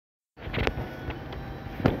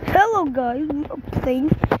hello guys, we are playing.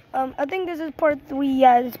 I think this is part 3.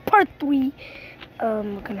 Yeah, it's part 3.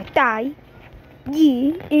 We're gonna die.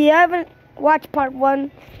 Yeah, if you haven't watched part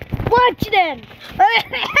 1, watch then.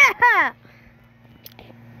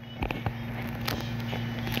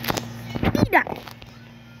 Eat that.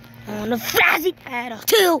 On the flash at a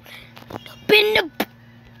 2. Pin the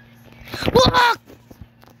walk.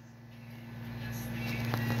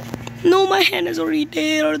 No, my hand is already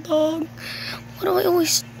there, dog. Why do I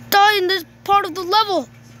always die in this part of the level?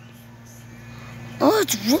 Oh,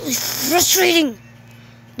 it's really frustrating.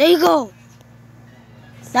 There you go.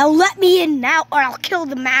 Now let me in now, or I'll kill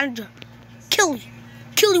the manager. Kill you.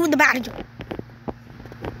 Kill you with the manager.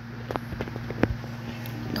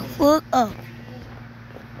 The fuck up.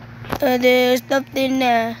 There's nothing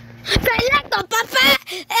there.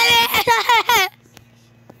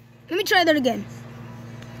 Let me try that again.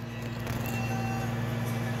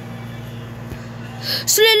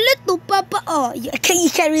 Little Papa. Oh, you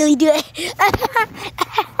can't really do it.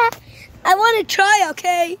 I want to try,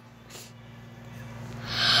 okay?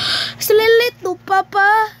 Little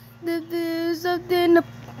Papa. There's something.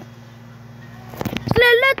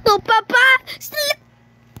 Little Papa.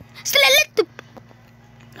 Little.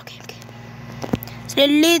 Okay.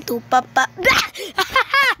 Little Papa.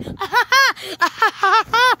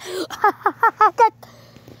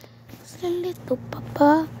 Little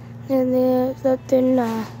Papa. And there's something,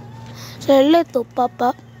 little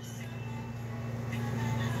Papa.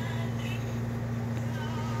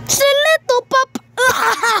 Little Papa.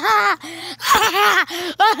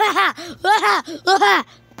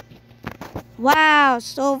 Wow,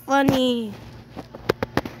 so funny.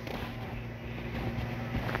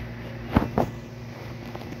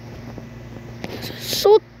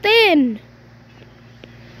 So thin.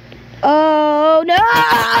 Oh no!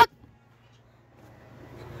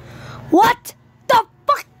 What the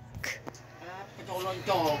fuck?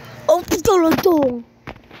 Oh, Toronto.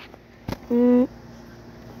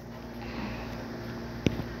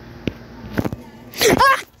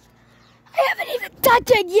 Ah! I haven't even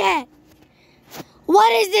touched it yet.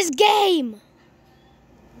 What is this game?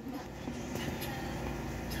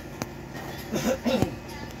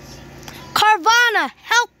 Carvana,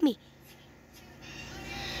 help me.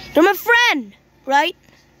 You're my friend, right?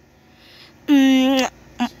 Okay.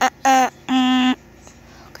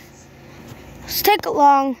 Let's take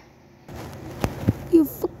along. You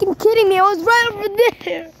fucking kidding me? I was right over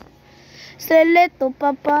there. Slilito,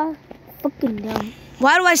 Papa. Fucking dumb.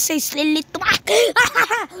 Why do I say Slilito?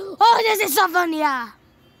 Oh, this is so funny. Yeah.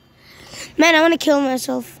 Man, I want to kill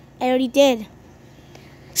myself. I already did.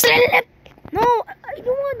 Slilito. No, I don't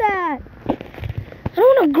want that. I don't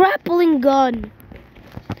want a grappling gun.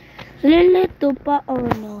 Slilito, Papa. Oh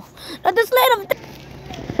no. Not the slide.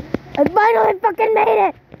 I finally fucking made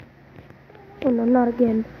it! Oh no, not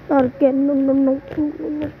again. Not again. No,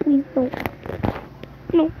 please don't.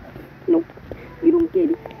 No. You don't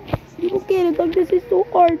get it. You don't get it, dog. This is so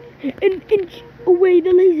hard. An inch away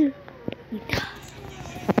the laser. You die.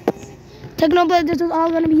 Technoblade, this is all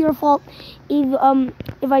gonna be your fault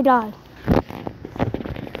if I die.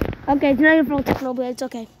 Okay, it's not your fault, Technoblade. It's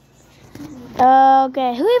okay.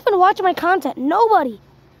 Okay, who even watches my content? Nobody.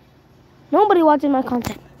 Nobody watches my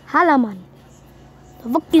content. Halaman. The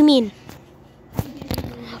fuck do you mean?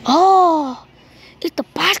 Oh, it's the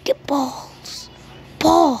basketballs.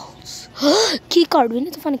 Balls. Key card. We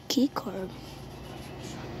need to find a key card.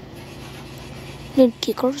 Need a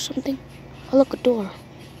key card or something? Oh, look, a door.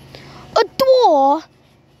 A door?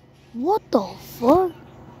 What the fuck?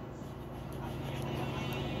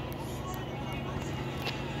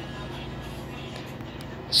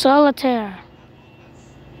 Solitaire.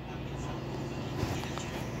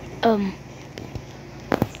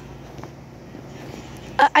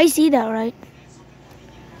 I see that, right?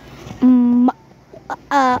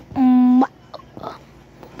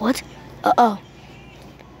 What? Oh.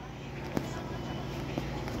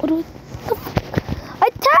 What do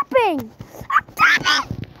I'm tapping!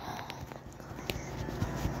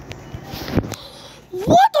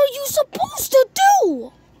 What are you supposed to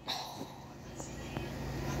do?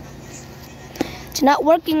 It's not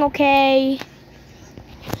working, okay?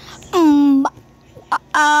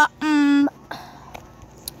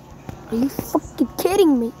 Are you fucking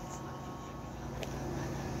kidding me?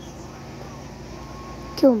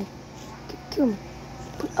 Kill me. Kill me.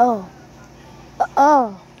 Oh.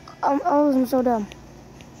 I'm so dumb.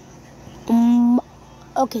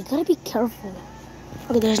 Okay, gotta be careful.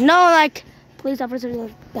 Okay, there's no, like, police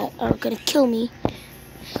officers that are gonna kill me.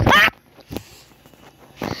 Ah!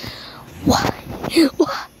 Why?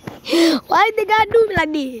 Why they gotta do me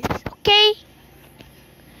like this? Okay?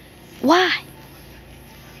 Why?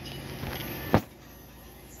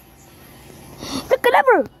 Look at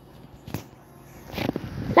ever.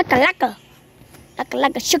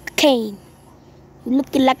 Like a sugar cane. You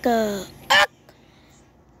looking like a.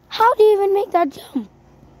 How do you even make that jump?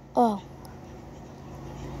 Oh.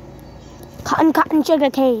 Cotton, sugar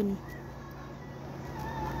cane.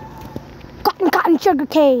 Cotton, sugar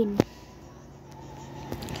cane.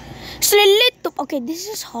 Slilito. Okay, this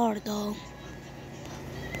is hard though.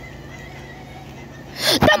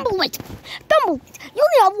 Tumbleweed. You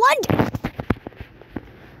only have one.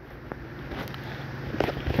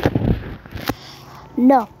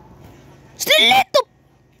 No. Slilito.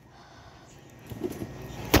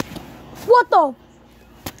 What the?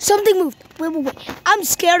 Something moved. Wait. I'm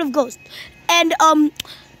scared of ghosts. And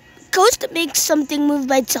ghost makes something move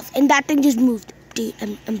by itself, and that thing just moved. Dude,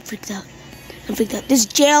 I'm freaked out. This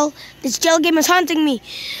jail game is haunting me.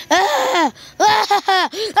 I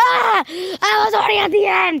was already at the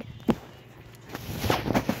end.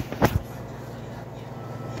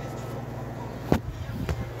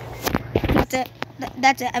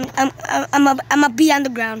 That's it. I'm a bee on the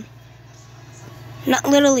ground. Not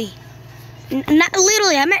literally.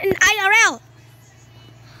 I meant in IRL.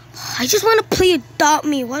 I just want to play Adopt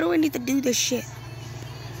Me. Why do I need to do this shit?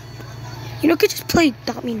 You know, I could just play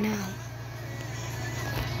Adopt Me now.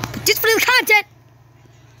 But just for the content.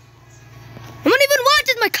 No one even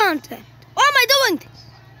watches my content. Why am I doing this?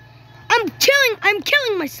 I'm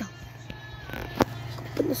killing myself.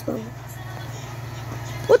 Open this level.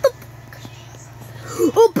 What the fuck?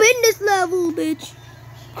 Open this level, bitch.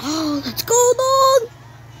 Oh, let's go, dog.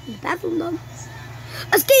 In the bathroom, dog.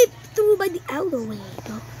 Escape through by the alleyway,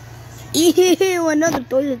 dog. Ew, another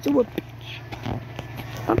toilet sewer.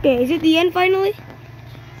 Okay, is it the end finally?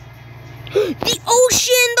 The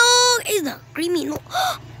ocean, dog, is the creamy. No.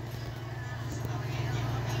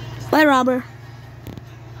 Bye, robber.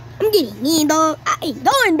 I'm getting in, dog. I ain't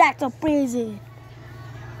going back to prison.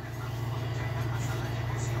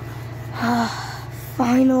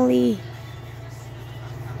 Finally.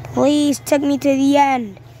 Please take me to the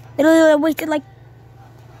end. Literally, I wasted like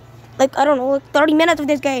I don't know, like 30 minutes of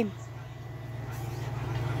this game.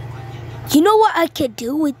 You know what I could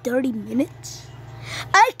do with 30 minutes?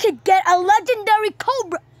 I could get a legendary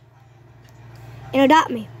cobra and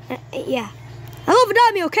Adopt Me. Yeah. I love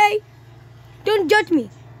Adopt Me, okay? Don't judge me.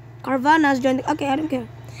 Carvana's joined. Okay, I don't care.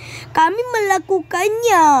 Kami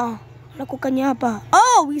melakukannya. Melakukannya apa?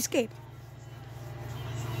 Oh, we escaped.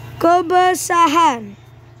 Kebesahan.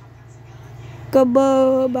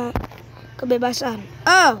 Kebebasan.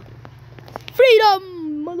 Oh. Freedom,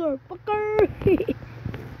 motherfucker.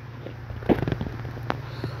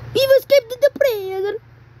 We've escaped the prison.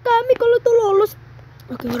 Kami kalau tuh lolos.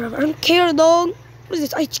 Okay, whatever. I don't care, dog. What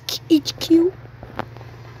is this? HQ?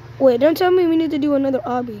 Wait, don't tell me we need to do another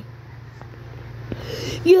obby.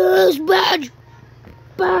 Yes, badge.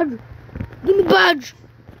 Give me badge.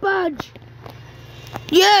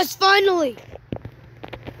 Yes, finally.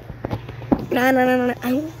 No.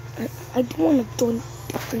 I don't want to join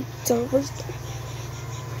different servers.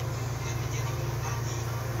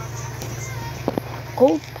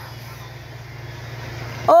 Gold.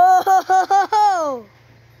 Oh!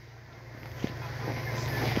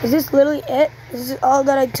 Is this literally it? Is this all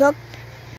that I took?